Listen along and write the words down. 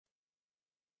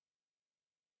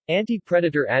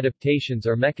Anti-predator adaptations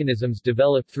are mechanisms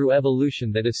developed through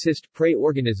evolution that assist prey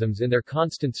organisms in their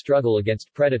constant struggle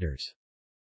against predators.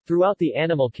 Throughout the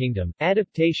animal kingdom,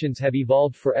 adaptations have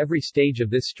evolved for every stage of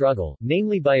this struggle,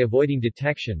 namely by avoiding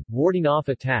detection, warding off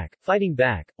attack, fighting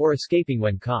back, or escaping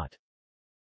when caught.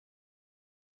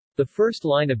 The first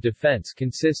line of defense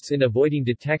consists in avoiding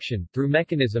detection, through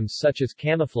mechanisms such as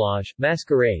camouflage,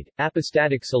 masquerade,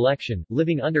 apostatic selection,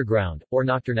 living underground, or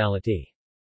nocturnality.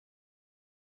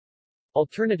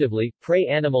 Alternatively, prey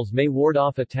animals may ward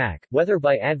off attack, whether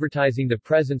by advertising the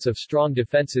presence of strong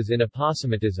defenses in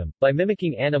aposematism, by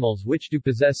mimicking animals which do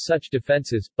possess such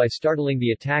defenses, by startling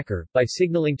the attacker, by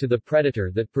signaling to the predator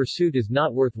that pursuit is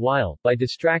not worthwhile, by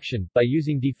distraction, by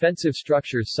using defensive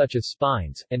structures such as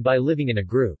spines, and by living in a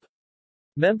group.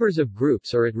 Members of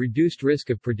groups are at reduced risk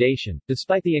of predation,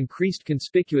 despite the increased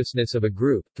conspicuousness of a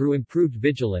group, through improved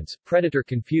vigilance, predator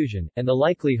confusion, and the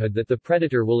likelihood that the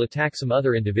predator will attack some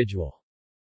other individual.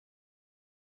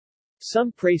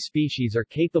 Some prey species are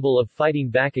capable of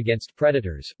fighting back against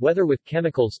predators, whether with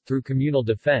chemicals, through communal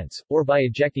defense, or by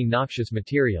ejecting noxious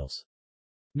materials.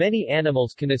 Many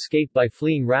animals can escape by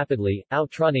fleeing rapidly,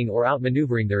 outrunning or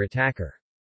outmaneuvering their attacker.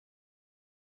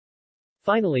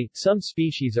 Finally, some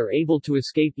species are able to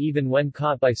escape even when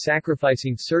caught by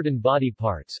sacrificing certain body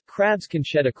parts. Crabs can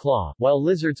shed a claw, while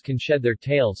lizards can shed their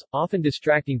tails, often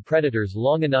distracting predators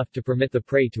long enough to permit the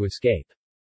prey to escape.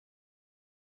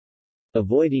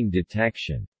 Avoiding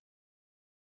detection.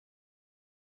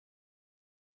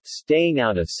 Staying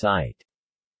out of sight.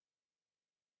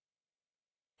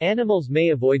 Animals may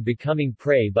avoid becoming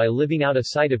prey by living out of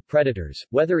sight of predators,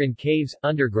 whether in caves,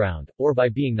 underground, or by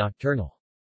being nocturnal.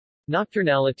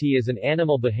 Nocturnality is an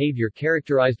animal behavior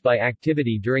characterized by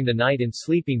activity during the night and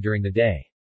sleeping during the day.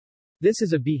 This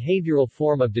is a behavioral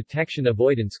form of detection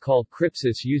avoidance called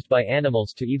crypsis used by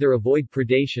animals to either avoid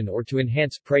predation or to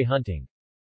enhance prey hunting.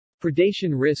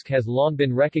 Predation risk has long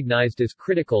been recognized as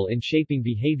critical in shaping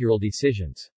behavioral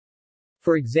decisions.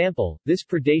 For example, this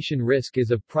predation risk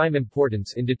is of prime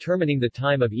importance in determining the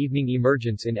time of evening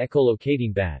emergence in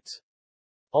echolocating bats.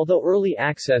 Although early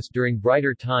access during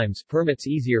brighter times permits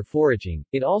easier foraging,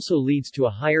 it also leads to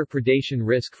a higher predation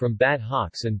risk from bat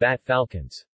hawks and bat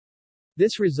falcons.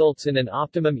 This results in an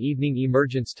optimum evening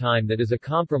emergence time that is a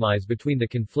compromise between the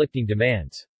conflicting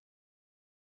demands.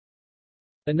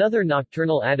 Another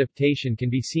nocturnal adaptation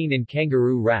can be seen in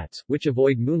kangaroo rats, which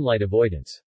avoid moonlight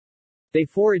avoidance. They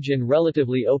forage in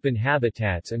relatively open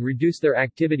habitats and reduce their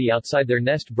activity outside their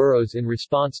nest burrows in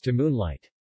response to moonlight.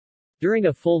 During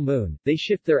a full moon, they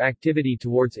shift their activity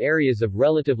towards areas of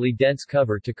relatively dense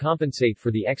cover to compensate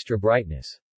for the extra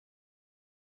brightness.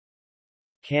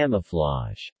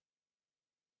 Camouflage.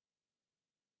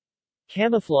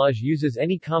 Camouflage uses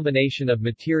any combination of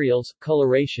materials,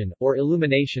 coloration, or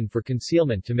illumination for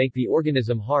concealment to make the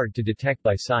organism hard to detect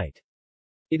by sight.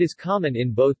 It is common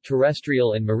in both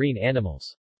terrestrial and marine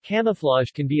animals.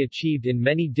 Camouflage can be achieved in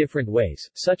many different ways,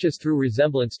 such as through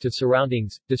resemblance to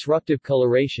surroundings, disruptive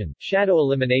coloration, shadow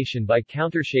elimination by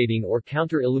countershading or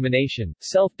counter-illumination,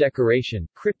 self-decoration,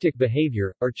 cryptic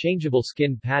behavior, or changeable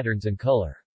skin patterns and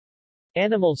color.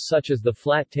 Animals such as the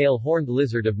flat-tail horned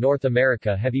lizard of North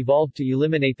America have evolved to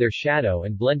eliminate their shadow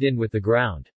and blend in with the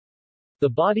ground. The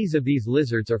bodies of these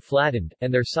lizards are flattened,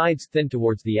 and their sides thin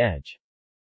towards the edge.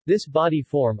 This body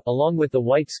form, along with the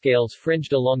white scales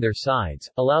fringed along their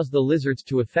sides, allows the lizards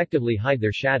to effectively hide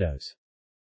their shadows.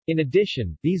 In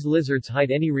addition, these lizards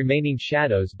hide any remaining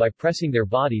shadows by pressing their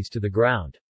bodies to the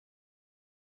ground.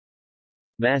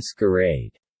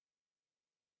 Masquerade.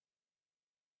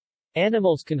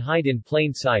 Animals can hide in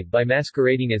plain sight by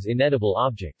masquerading as inedible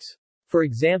objects. For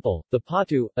example, the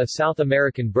patu, a South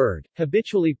American bird,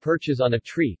 habitually perches on a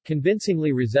tree,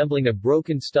 convincingly resembling a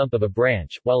broken stump of a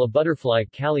branch, while a butterfly,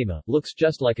 Kalima, looks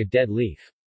just like a dead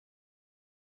leaf.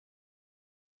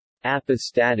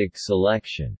 Apostatic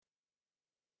selection.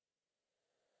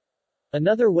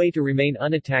 Another way to remain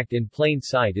unattacked in plain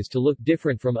sight is to look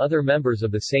different from other members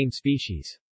of the same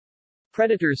species.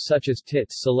 Predators such as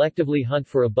tits selectively hunt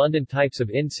for abundant types of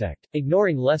insect,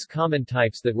 ignoring less common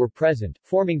types that were present,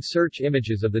 forming search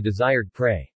images of the desired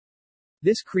prey.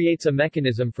 This creates a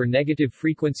mechanism for negative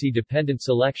frequency-dependent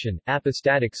selection,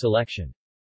 apostatic selection.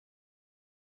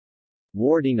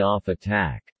 Warding off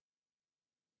attack.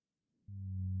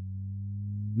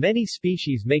 Many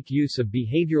species make use of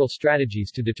behavioral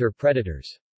strategies to deter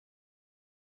predators.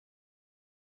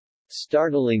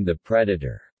 Startling the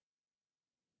predator.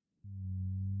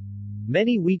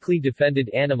 Many weakly defended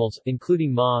animals,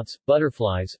 including moths,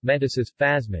 butterflies, mantises,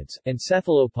 phasmids, and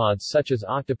cephalopods such as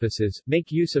octopuses,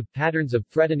 make use of patterns of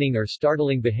threatening or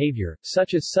startling behavior,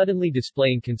 such as suddenly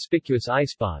displaying conspicuous eye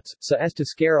spots, so as to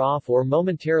scare off or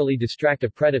momentarily distract a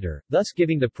predator, thus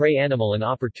giving the prey animal an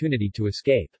opportunity to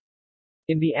escape.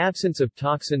 In the absence of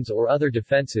toxins or other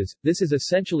defenses, this is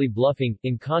essentially bluffing,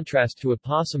 in contrast to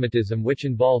aposematism which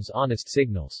involves honest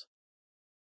signals.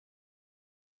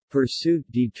 Pursuit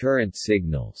deterrent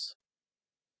signals.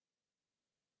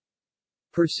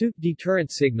 Pursuit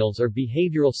deterrent signals are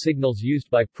behavioral signals used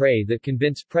by prey that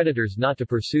convince predators not to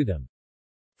pursue them.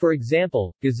 For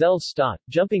example, gazelles stot,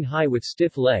 jumping high with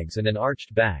stiff legs and an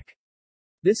arched back.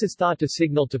 This is thought to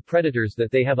signal to predators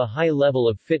that they have a high level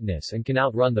of fitness and can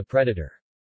outrun the predator.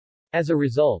 As a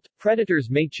result, predators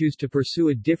may choose to pursue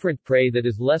a different prey that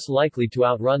is less likely to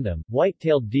outrun them.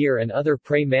 White-tailed deer and other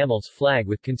prey mammals flag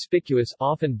with conspicuous,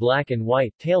 often black and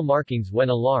white, tail markings when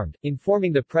alarmed,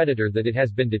 informing the predator that it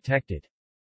has been detected.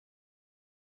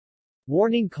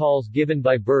 Warning calls given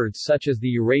by birds such as the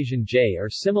Eurasian jay are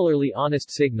similarly honest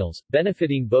signals,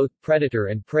 benefiting both predator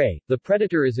and prey. The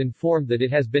predator is informed that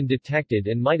it has been detected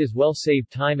and might as well save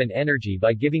time and energy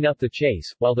by giving up the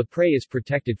chase, while the prey is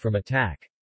protected from attack.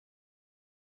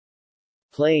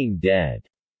 Playing dead.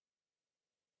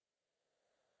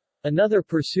 Another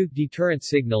pursuit deterrent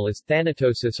signal is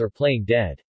thanatosis or playing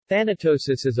dead.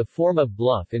 Thanatosis is a form of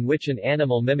bluff in which an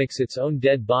animal mimics its own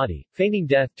dead body, feigning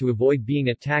death to avoid being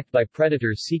attacked by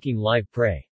predators seeking live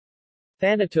prey.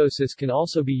 Thanatosis can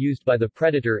also be used by the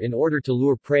predator in order to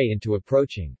lure prey into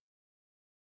approaching.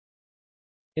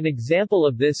 An example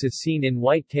of this is seen in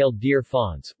white-tailed deer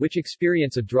fawns, which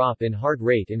experience a drop in heart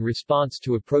rate in response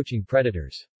to approaching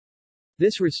predators.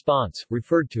 This response,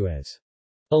 referred to as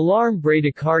alarm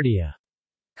bradycardia,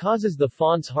 causes the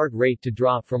fawn's heart rate to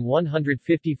drop from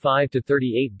 155 to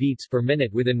 38 beats per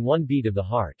minute within 1 beat of the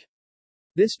heart.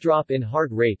 This drop in heart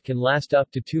rate can last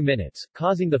up to 2 minutes,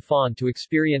 causing the fawn to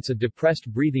experience a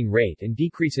depressed breathing rate and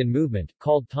decrease in movement,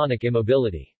 called tonic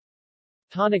immobility.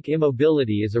 Tonic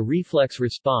immobility is a reflex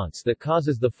response that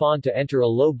causes the fawn to enter a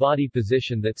low body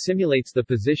position that simulates the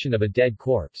position of a dead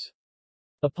corpse.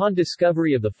 Upon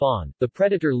discovery of the fawn, the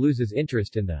predator loses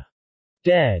interest in the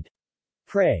dead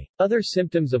prey. Other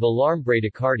symptoms of alarm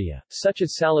bradycardia, such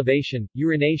as salivation,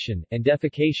 urination, and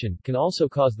defecation, can also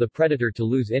cause the predator to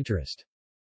lose interest.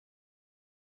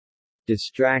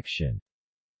 Distraction.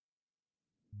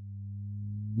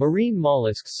 Marine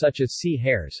mollusks such as sea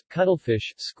hares,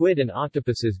 cuttlefish, squid and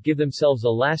octopuses give themselves a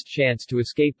last chance to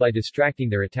escape by distracting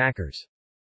their attackers.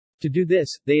 To do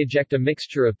this, they eject a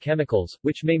mixture of chemicals,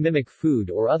 which may mimic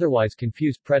food or otherwise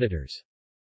confuse predators.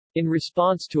 In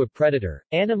response to a predator,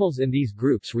 animals in these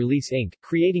groups release ink,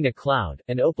 creating a cloud,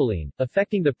 and opaline,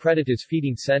 affecting the predator's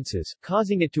feeding senses,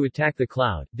 causing it to attack the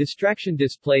cloud. Distraction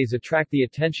displays attract the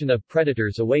attention of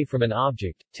predators away from an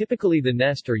object, typically the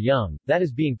nest or young, that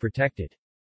is being protected.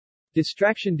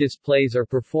 Distraction displays are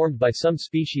performed by some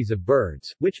species of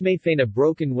birds, which may feign a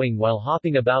broken wing while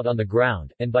hopping about on the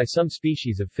ground, and by some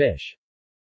species of fish.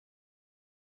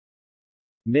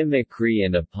 Mimicry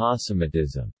and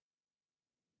aposematism.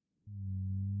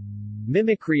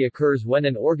 Mimicry occurs when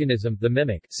an organism, the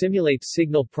mimic, simulates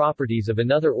signal properties of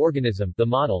another organism, the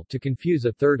model, to confuse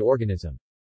a third organism.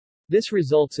 This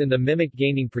results in the mimic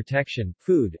gaining protection,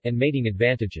 food, and mating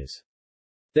advantages.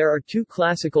 There are two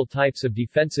classical types of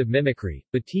defensive mimicry,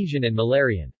 Batesian and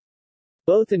Müllerian.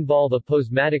 Both involve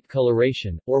aposematic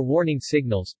coloration, or warning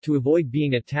signals, to avoid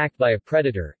being attacked by a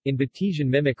predator. In Batesian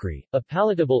mimicry, a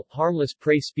palatable, harmless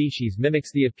prey species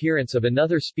mimics the appearance of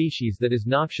another species that is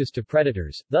noxious to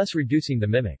predators, thus reducing the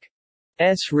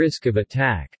mimic's risk of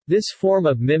attack. This form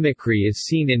of mimicry is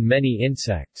seen in many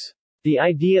insects. The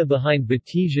idea behind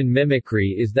Batesian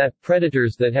mimicry is that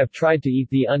predators that have tried to eat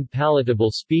the unpalatable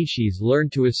species learn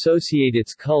to associate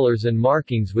its colors and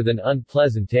markings with an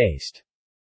unpleasant taste.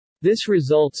 This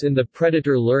results in the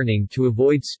predator learning to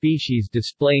avoid species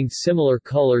displaying similar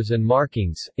colors and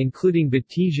markings, including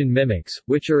Batesian mimics,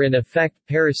 which are in effect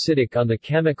parasitic on the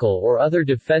chemical or other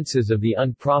defenses of the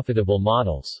unprofitable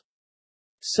models.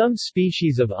 Some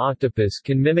species of octopus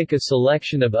can mimic a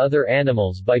selection of other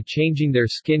animals by changing their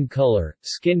skin color,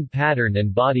 skin pattern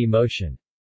and body motion.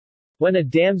 When a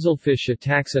damselfish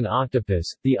attacks an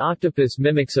octopus, the octopus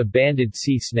mimics a banded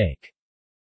sea snake.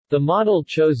 The model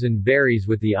chosen varies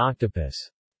with the octopus'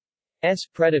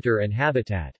 predator and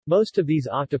habitat. Most of these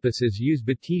octopuses use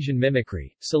Batesian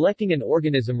mimicry, selecting an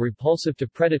organism repulsive to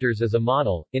predators as a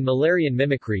model. In Müllerian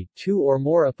mimicry, two or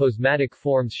more aposematic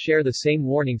forms share the same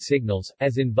warning signals,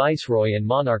 as in viceroy and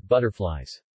monarch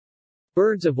butterflies.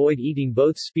 Birds avoid eating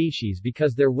both species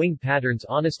because their wing patterns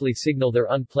honestly signal their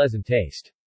unpleasant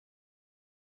taste.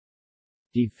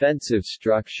 Defensive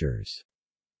structures.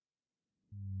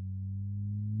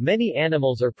 Many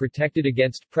animals are protected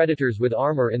against predators with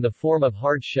armor in the form of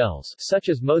hard shells, such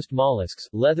as most mollusks,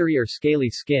 leathery or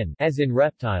scaly skin, as in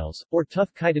reptiles, or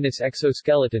tough chitinous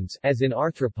exoskeletons, as in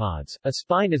arthropods. A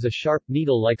spine is a sharp,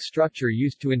 needle-like structure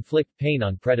used to inflict pain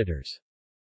on predators.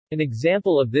 An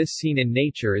example of this seen in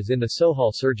nature is in the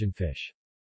Sohal surgeonfish.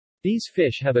 These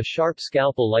fish have a sharp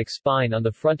scalpel-like spine on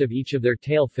the front of each of their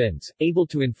tail fins, able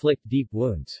to inflict deep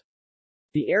wounds.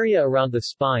 The area around the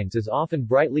spines is often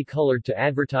brightly colored to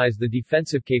advertise the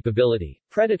defensive capability.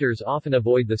 Predators often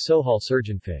avoid the Sohal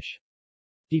surgeonfish.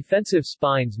 Defensive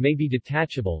spines may be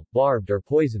detachable, barbed or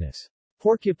poisonous.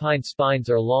 Porcupine spines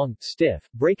are long, stiff,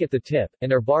 break at the tip,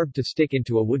 and are barbed to stick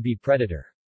into a would-be predator.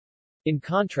 In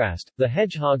contrast, the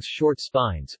hedgehog's short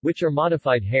spines, which are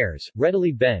modified hairs,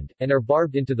 readily bend, and are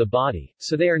barbed into the body,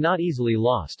 so they are not easily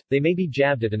lost. They may be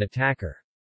jabbed at an attacker.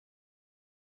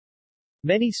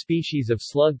 Many species of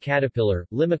slug caterpillar,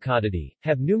 Limicodidae,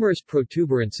 have numerous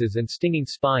protuberances and stinging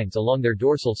spines along their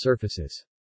dorsal surfaces.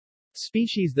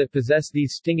 Species that possess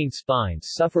these stinging spines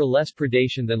suffer less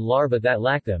predation than larvae that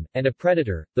lack them, and a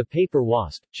predator, the paper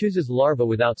wasp, chooses larvae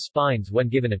without spines when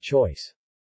given a choice.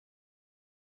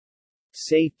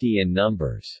 Safety and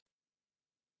numbers.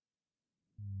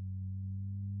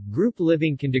 Group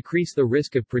living can decrease the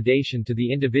risk of predation to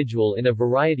the individual in a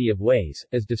variety of ways,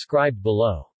 as described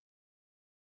below.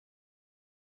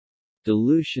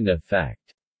 Dilution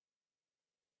effect.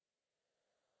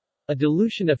 A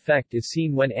dilution effect is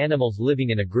seen when animals living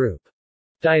in a group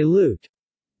dilute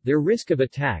their risk of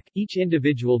attack, each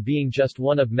individual being just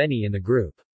one of many in the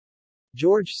group.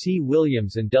 George C.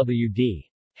 Williams and W. D.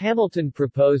 Hamilton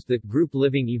proposed that group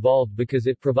living evolved because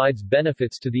it provides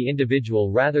benefits to the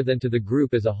individual rather than to the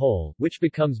group as a whole, which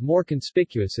becomes more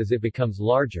conspicuous as it becomes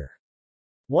larger.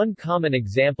 One common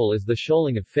example is the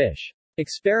shoaling of fish.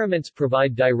 Experiments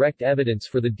provide direct evidence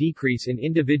for the decrease in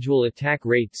individual attack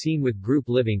rate seen with group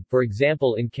living, for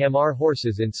example in Camar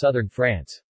horses in southern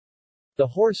France. The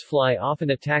horsefly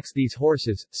often attacks these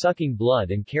horses, sucking blood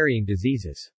and carrying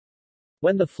diseases.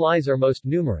 When the flies are most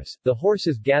numerous, the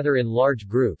horses gather in large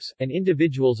groups, and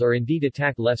individuals are indeed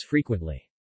attacked less frequently.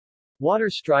 Water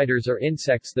striders are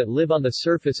insects that live on the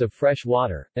surface of fresh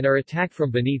water, and are attacked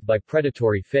from beneath by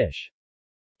predatory fish.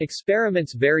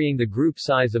 Experiments varying the group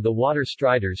size of the water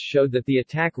striders showed that the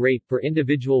attack rate per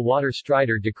individual water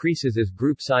strider decreases as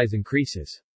group size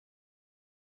increases.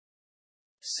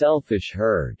 Selfish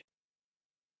herd.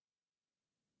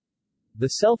 The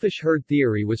selfish herd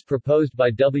theory was proposed by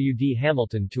W. D.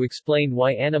 Hamilton to explain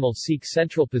why animals seek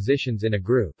central positions in a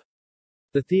group.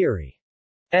 The theory's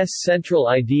central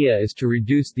idea is to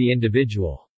reduce the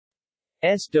individual's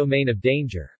domain of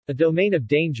danger. A domain of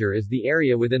danger is the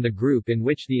area within the group in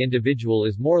which the individual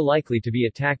is more likely to be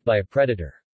attacked by a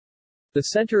predator. The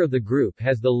center of the group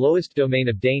has the lowest domain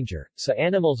of danger, so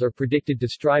animals are predicted to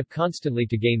strive constantly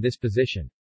to gain this position.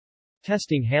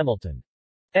 Testing Hamilton's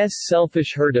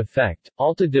selfish herd effect,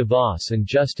 Alta de Vos and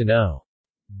Justin O.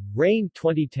 Rain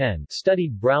 2010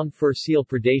 studied brown fur seal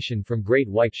predation from great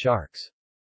white sharks.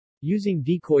 Using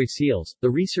decoy seals, the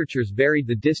researchers varied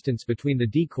the distance between the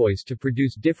decoys to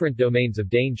produce different domains of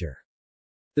danger.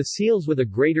 The seals with a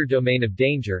greater domain of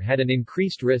danger had an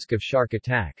increased risk of shark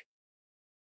attack.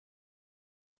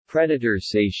 Predator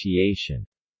satiation.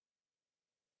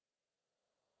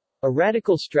 A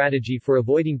radical strategy for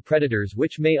avoiding predators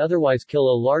which may otherwise kill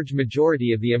a large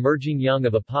majority of the emerging young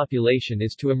of a population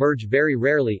is to emerge very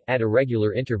rarely, at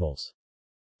irregular intervals.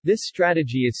 This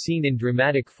strategy is seen in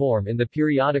dramatic form in the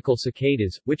periodical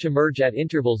cicadas, which emerge at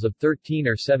intervals of 13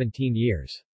 or 17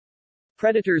 years.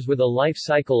 Predators with a life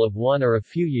cycle of 1 or a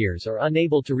few years are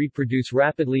unable to reproduce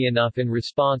rapidly enough in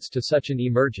response to such an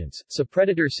emergence, so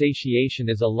predator satiation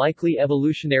is a likely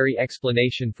evolutionary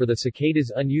explanation for the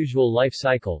cicada's unusual life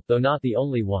cycle, though not the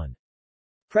only one.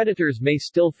 Predators may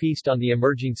still feast on the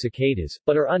emerging cicadas,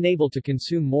 but are unable to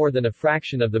consume more than a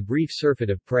fraction of the brief surfeit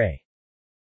of prey.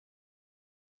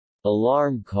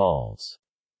 Alarm calls.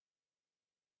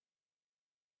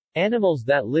 Animals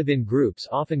that live in groups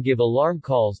often give alarm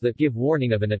calls that give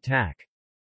warning of an attack.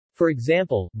 For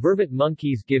example, vervet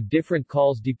monkeys give different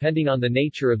calls depending on the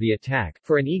nature of the attack.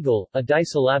 For an eagle, a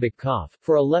disyllabic cough;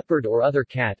 for a leopard or other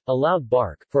cat, a loud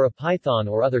bark; for a python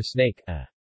or other snake, a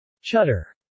chutter.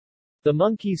 The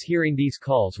monkeys hearing these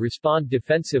calls respond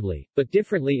defensively, but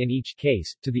differently in each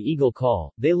case. To the eagle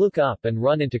call, they look up and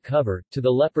run into cover; to the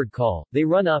leopard call, they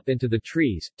run up into the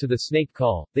trees; to the snake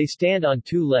call, they stand on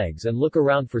 2 legs and look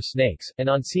around for snakes, and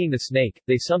on seeing the snake,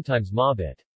 they sometimes mob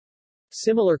it.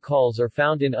 Similar calls are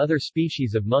found in other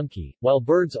species of monkey, while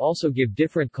birds also give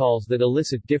different calls that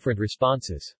elicit different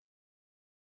responses.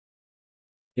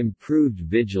 Improved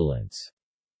vigilance.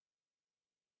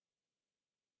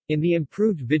 In the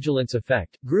improved vigilance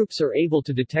effect, groups are able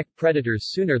to detect predators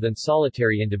sooner than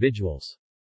solitary individuals.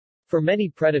 For many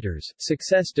predators,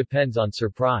 success depends on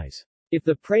surprise. If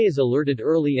the prey is alerted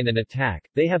early in an attack,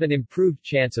 they have an improved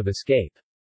chance of escape.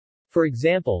 For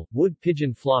example, wood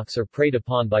pigeon flocks are preyed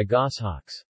upon by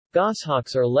goshawks.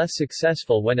 Goshawks are less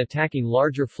successful when attacking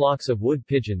larger flocks of wood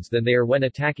pigeons than they are when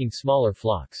attacking smaller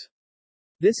flocks.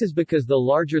 This is because the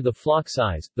larger the flock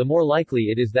size, the more likely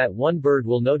it is that one bird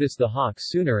will notice the hawk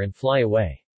sooner and fly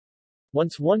away.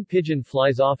 Once one pigeon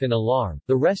flies off in alarm,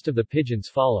 the rest of the pigeons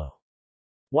follow.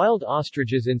 Wild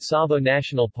ostriches in Tsavo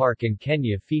National Park in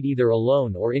Kenya feed either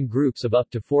alone or in groups of up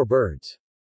to 4 birds.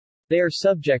 They are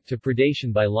subject to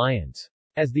predation by lions.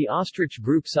 As the ostrich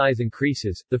group size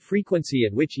increases, the frequency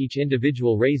at which each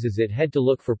individual raises its head to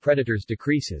look for predators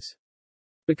decreases.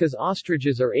 Because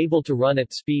ostriches are able to run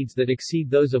at speeds that exceed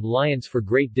those of lions for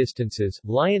great distances,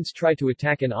 lions try to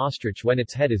attack an ostrich when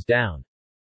its head is down.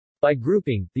 By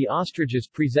grouping, the ostriches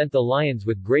present the lions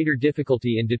with greater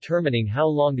difficulty in determining how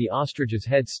long the ostriches'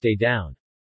 heads stay down.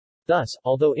 Thus,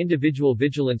 although individual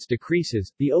vigilance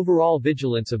decreases, the overall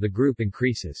vigilance of the group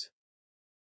increases.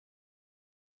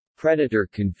 Predator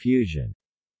confusion.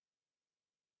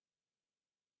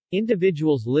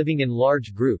 Individuals living in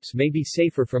large groups may be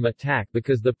safer from attack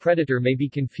because the predator may be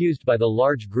confused by the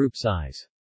large group size.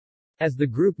 As the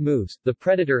group moves, the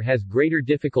predator has greater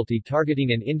difficulty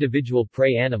targeting an individual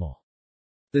prey animal.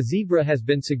 The zebra has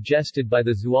been suggested by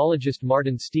the zoologist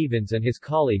Martin Stevens and his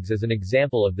colleagues as an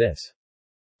example of this.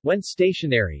 When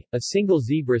stationary, a single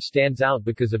zebra stands out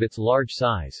because of its large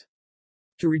size.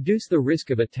 To reduce the risk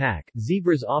of attack,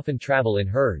 zebras often travel in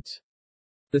herds.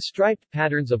 The striped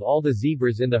patterns of all the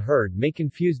zebras in the herd may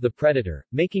confuse the predator,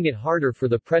 making it harder for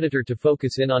the predator to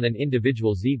focus in on an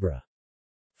individual zebra.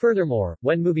 Furthermore,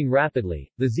 when moving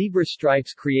rapidly, the zebra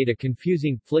stripes create a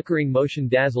confusing, flickering motion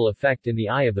dazzle effect in the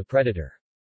eye of the predator.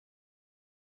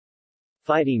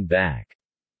 Fighting back.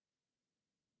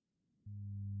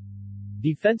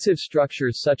 Defensive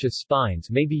structures such as spines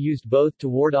may be used both to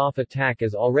ward off attack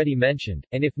as already mentioned,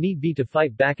 and if need be to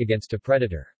fight back against a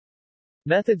predator.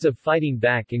 Methods of fighting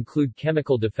back include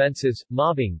chemical defenses,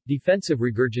 mobbing, defensive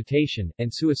regurgitation,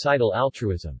 and suicidal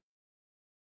altruism.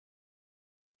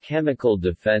 Chemical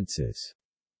defenses.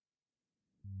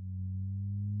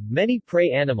 Many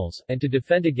prey animals, and to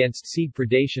defend against seed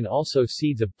predation also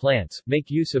seeds of plants,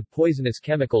 make use of poisonous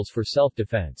chemicals for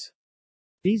self-defense.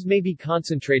 These may be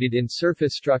concentrated in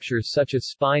surface structures such as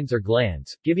spines or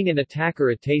glands, giving an attacker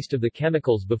a taste of the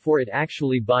chemicals before it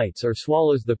actually bites or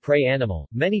swallows the prey animal.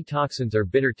 Many toxins are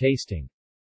bitter tasting.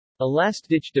 A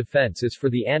last-ditch defense is for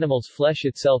the animal's flesh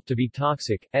itself to be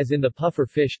toxic, as in the puffer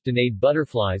fish, Danade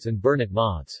butterflies and burnet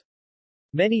moths.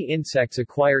 Many insects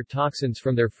acquire toxins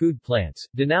from their food plants.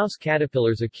 Danaus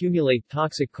caterpillars accumulate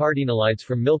toxic cardinalides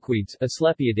from milkweeds,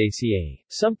 Asclepiadaceae.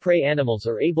 Some prey animals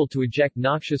are able to eject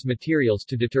noxious materials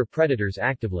to deter predators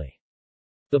actively.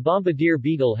 The bombardier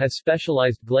beetle has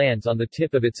specialized glands on the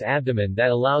tip of its abdomen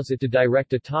that allows it to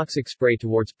direct a toxic spray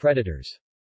towards predators.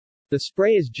 The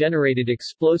spray is generated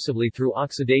explosively through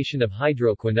oxidation of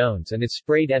hydroquinones and is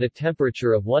sprayed at a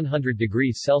temperature of 100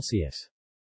 degrees Celsius.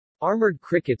 Armored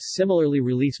crickets similarly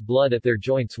release blood at their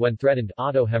joints when threatened,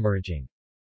 autohemorrhaging.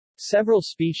 Several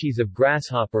species of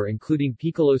grasshopper including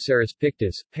Piccoloceras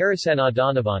pictus, Parasana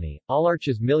donovani,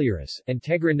 Alarchus miliaris, and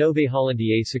Tegra novae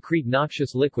hollandiae secrete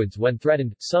noxious liquids when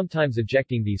threatened, sometimes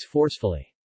ejecting these forcefully.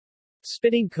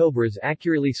 Spitting cobras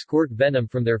accurately squirt venom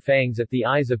from their fangs at the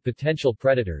eyes of potential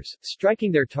predators,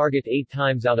 striking their target 8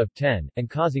 times out of 10, and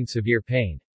causing severe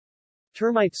pain.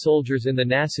 Termite soldiers in the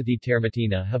Nasidae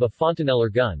termitina have a fontaneller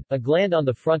gun, a gland on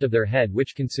the front of their head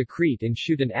which can secrete and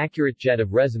shoot an accurate jet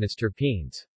of resinous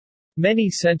terpenes. Many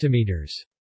centimeters.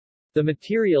 The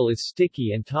material is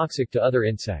sticky and toxic to other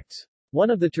insects. One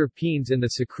of the terpenes in the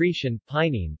secretion,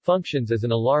 pinene, functions as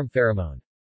an alarm pheromone.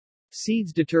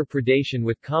 Seeds deter predation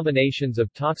with combinations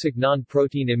of toxic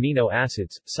non-protein amino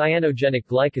acids, cyanogenic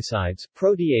glycosides,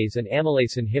 protease and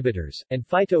amylase inhibitors, and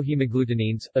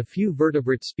phytohemagglutinin. A few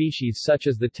vertebrate species such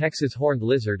as the Texas horned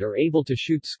lizard are able to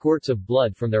shoot squirts of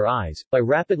blood from their eyes, by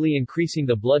rapidly increasing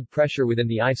the blood pressure within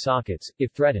the eye sockets,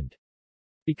 if threatened.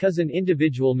 Because an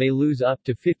individual may lose up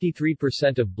to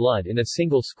 53% of blood in a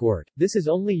single squirt, this is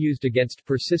only used against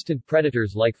persistent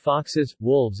predators like foxes,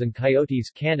 wolves and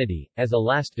coyotes Canidae, as a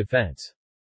last defense.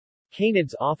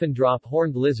 Canids often drop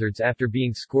horned lizards after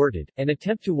being squirted, and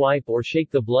attempt to wipe or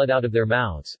shake the blood out of their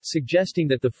mouths, suggesting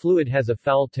that the fluid has a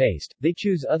foul taste. They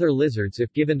choose other lizards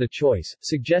if given the choice,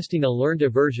 suggesting a learned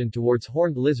aversion towards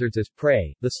horned lizards as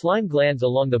prey. The slime glands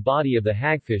along the body of the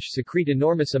hagfish secrete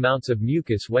enormous amounts of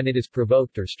mucus when it is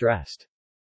provoked or stressed.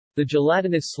 The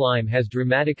gelatinous slime has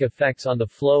dramatic effects on the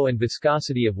flow and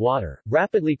viscosity of water,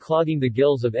 rapidly clogging the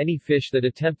gills of any fish that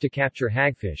attempt to capture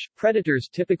hagfish. Predators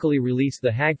typically release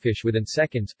the hagfish within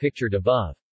seconds, pictured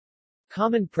above.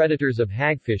 Common predators of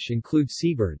hagfish include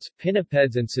seabirds,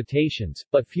 pinnipeds and cetaceans,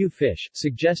 but few fish,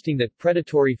 suggesting that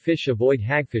predatory fish avoid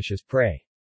hagfish as prey.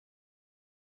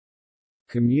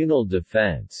 Communal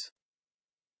defense.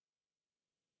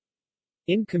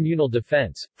 In communal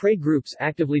defense, prey groups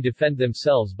actively defend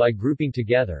themselves by grouping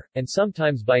together, and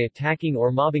sometimes by attacking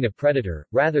or mobbing a predator,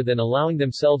 rather than allowing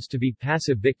themselves to be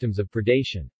passive victims of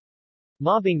predation.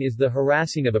 Mobbing is the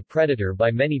harassing of a predator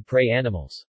by many prey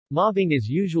animals. Mobbing is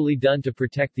usually done to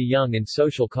protect the young in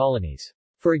social colonies.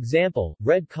 For example,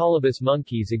 red colobus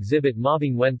monkeys exhibit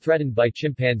mobbing when threatened by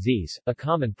chimpanzees, a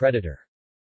common predator.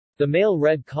 The male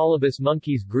red colobus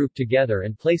monkeys group together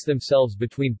and place themselves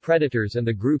between predators and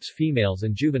the group's females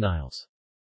and juveniles.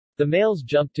 The males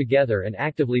jump together and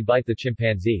actively bite the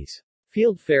chimpanzees.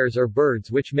 Fieldfares are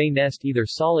birds which may nest either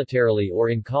solitarily or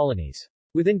in colonies.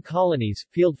 Within colonies,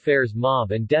 fieldfares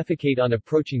mob and defecate on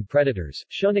approaching predators,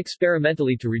 shown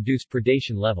experimentally to reduce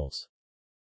predation levels.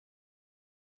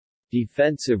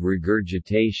 Defensive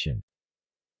regurgitation.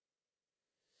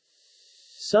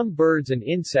 Some birds and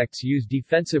insects use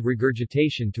defensive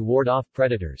regurgitation to ward off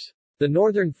predators. The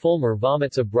northern fulmar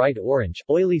vomits a bright orange,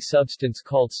 oily substance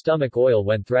called stomach oil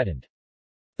when threatened.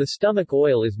 The stomach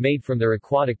oil is made from their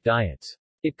aquatic diets.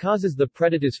 It causes the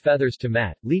predator's feathers to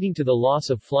mat, leading to the loss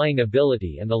of flying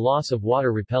ability and the loss of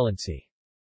water repellency.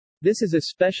 This is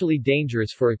especially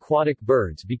dangerous for aquatic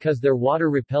birds because their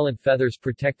water-repellent feathers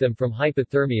protect them from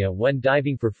hypothermia when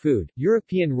diving for food.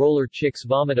 European roller chicks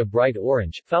vomit a bright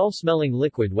orange, foul-smelling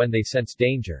liquid when they sense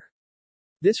danger.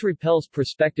 This repels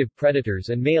prospective predators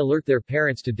and may alert their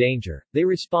parents to danger. They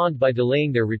respond by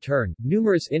delaying their return.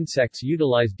 Numerous insects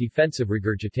utilize defensive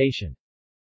regurgitation.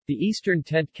 The eastern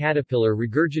tent caterpillar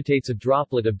regurgitates a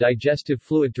droplet of digestive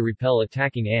fluid to repel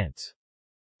attacking ants.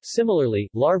 Similarly,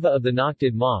 larvae of the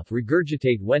noctid moth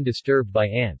regurgitate when disturbed by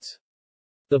ants.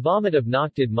 The vomit of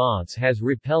noctid moths has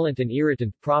repellent and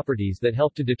irritant properties that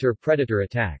help to deter predator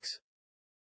attacks.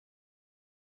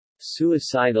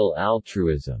 Suicidal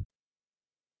altruism.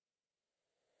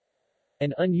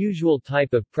 An unusual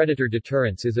type of predator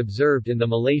deterrence is observed in the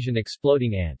Malaysian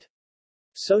exploding ant.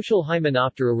 Social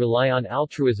hymenoptera rely on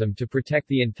altruism to protect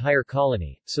the entire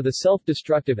colony, so the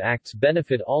self-destructive acts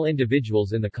benefit all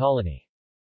individuals in the colony.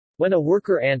 When a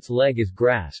worker ant's leg is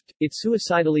grasped, it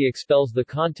suicidally expels the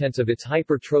contents of its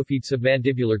hypertrophied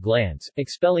submandibular glands,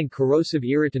 expelling corrosive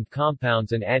irritant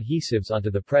compounds and adhesives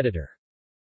onto the predator.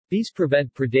 These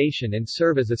prevent predation and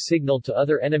serve as a signal to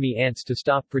other enemy ants to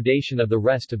stop predation of the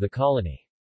rest of the colony.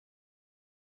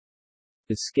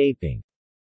 Escaping.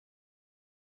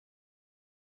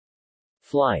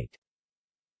 Flight.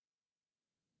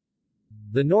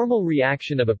 The normal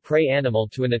reaction of a prey animal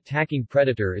to an attacking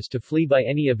predator is to flee by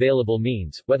any available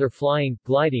means, whether flying,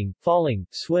 gliding, falling,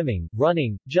 swimming,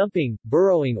 running, jumping,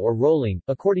 burrowing or rolling,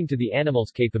 according to the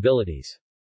animal's capabilities.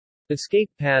 Escape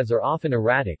paths are often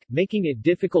erratic, making it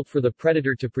difficult for the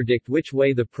predator to predict which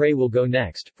way the prey will go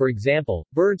next. For example,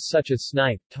 birds such as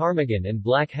snipe, ptarmigan and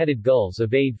black-headed gulls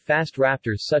evade fast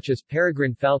raptors such as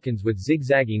peregrine falcons with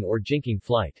zigzagging or jinking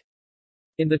flight.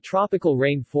 In the tropical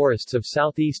rain forests of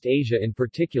Southeast Asia in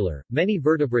particular, many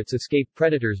vertebrates escape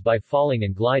predators by falling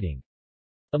and gliding.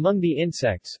 Among the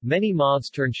insects, many moths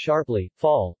turn sharply,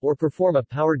 fall, or perform a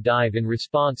powered dive in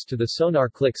response to the sonar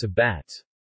clicks of bats.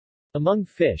 Among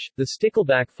fish, the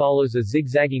stickleback follows a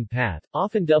zigzagging path,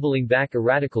 often doubling back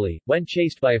erratically, when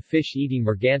chased by a fish-eating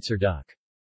merganser duck.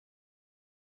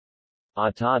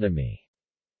 Autotomy.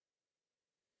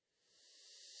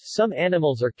 Some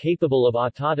animals are capable of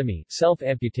autotomy,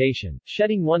 self-amputation,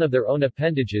 shedding one of their own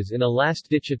appendages in a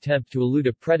last-ditch attempt to elude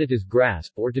a predator's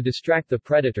grasp or to distract the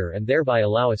predator and thereby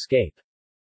allow escape.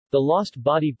 The lost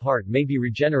body part may be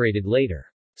regenerated later.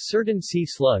 Certain sea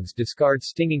slugs discard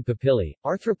stinging papillae.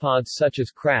 Arthropods such as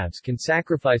crabs can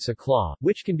sacrifice a claw,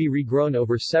 which can be regrown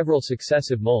over several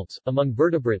successive molts. Among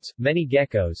vertebrates, many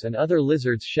geckos and other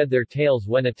lizards shed their tails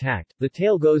when attacked. The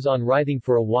tail goes on writhing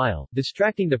for a while,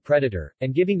 distracting the predator,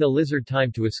 and giving the lizard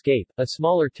time to escape. A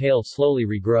smaller tail slowly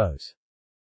regrows.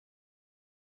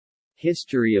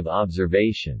 History of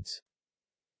observations.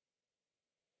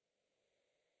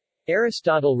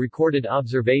 Aristotle recorded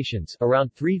observations,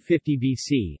 around 350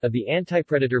 BC, of the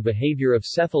antipredator behavior of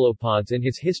cephalopods in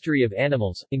his History of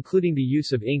Animals, including the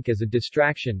use of ink as a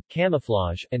distraction,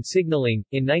 camouflage, and signaling.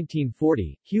 In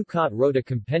 1940, Hugh Cott wrote a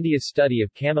compendious study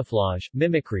of camouflage,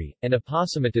 mimicry, and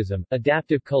aposematism,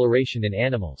 adaptive coloration in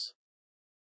animals.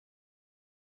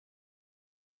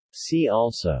 See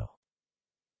also: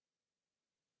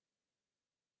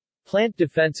 Plant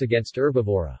defense against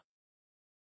herbivora.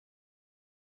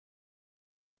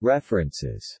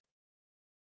 References.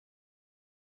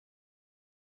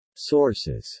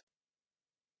 Sources.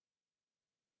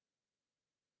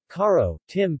 Caro,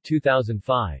 Tim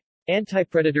 2005.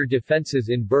 Antipredator Defenses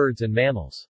in Birds and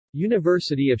Mammals.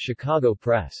 University of Chicago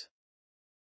Press.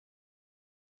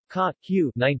 Cott,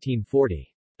 Hugh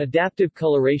 1940. Adaptive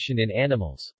Coloration in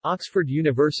Animals. Oxford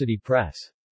University Press.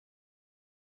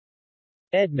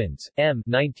 Edmonds, M.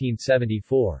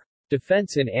 1974.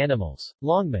 Defense in Animals.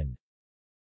 Longman.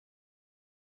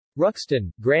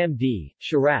 Ruxton, Graham D.,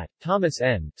 Sherratt, Thomas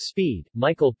N., Speed,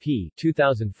 Michael P.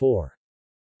 2004.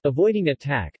 Avoiding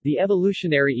Attack, The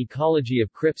Evolutionary Ecology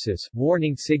of Crypsis,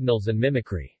 Warning Signals and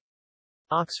Mimicry.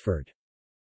 Oxford.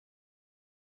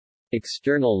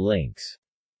 External links.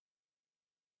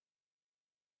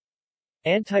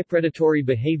 Antipredatory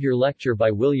Behavior Lecture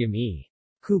by William E.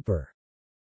 Cooper.